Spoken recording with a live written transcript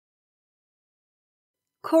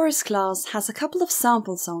ChorusClass has a couple of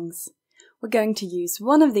sample songs. We're going to use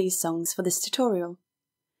one of these songs for this tutorial.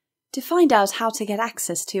 To find out how to get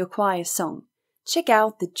access to your choir song, check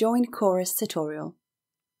out the Join Chorus tutorial.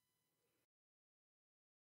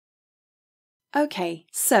 Okay,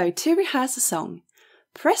 so to rehearse a song,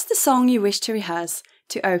 press the song you wish to rehearse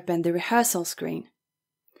to open the rehearsal screen.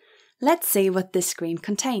 Let's see what this screen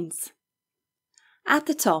contains. At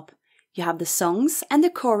the top, you have the songs and the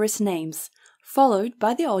chorus names, followed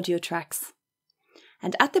by the audio tracks.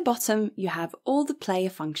 And at the bottom, you have all the player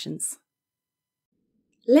functions.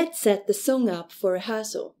 Let's set the song up for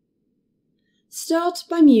rehearsal. Start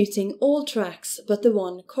by muting all tracks but the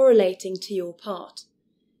one correlating to your part.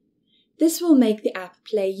 This will make the app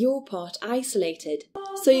play your part isolated,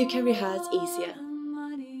 so you can rehearse easier.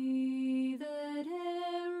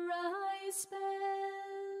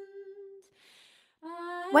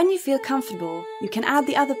 When you feel comfortable, you can add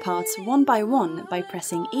the other parts one by one by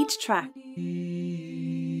pressing each track.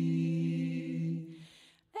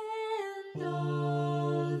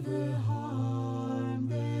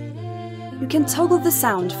 You can toggle the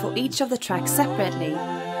sound for each of the tracks separately,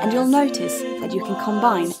 and you'll notice that you can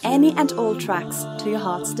combine any and all tracks to your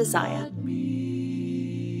heart's desire.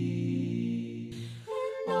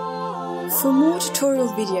 For more tutorial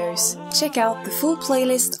videos, check out the full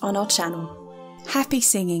playlist on our channel. Happy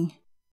singing!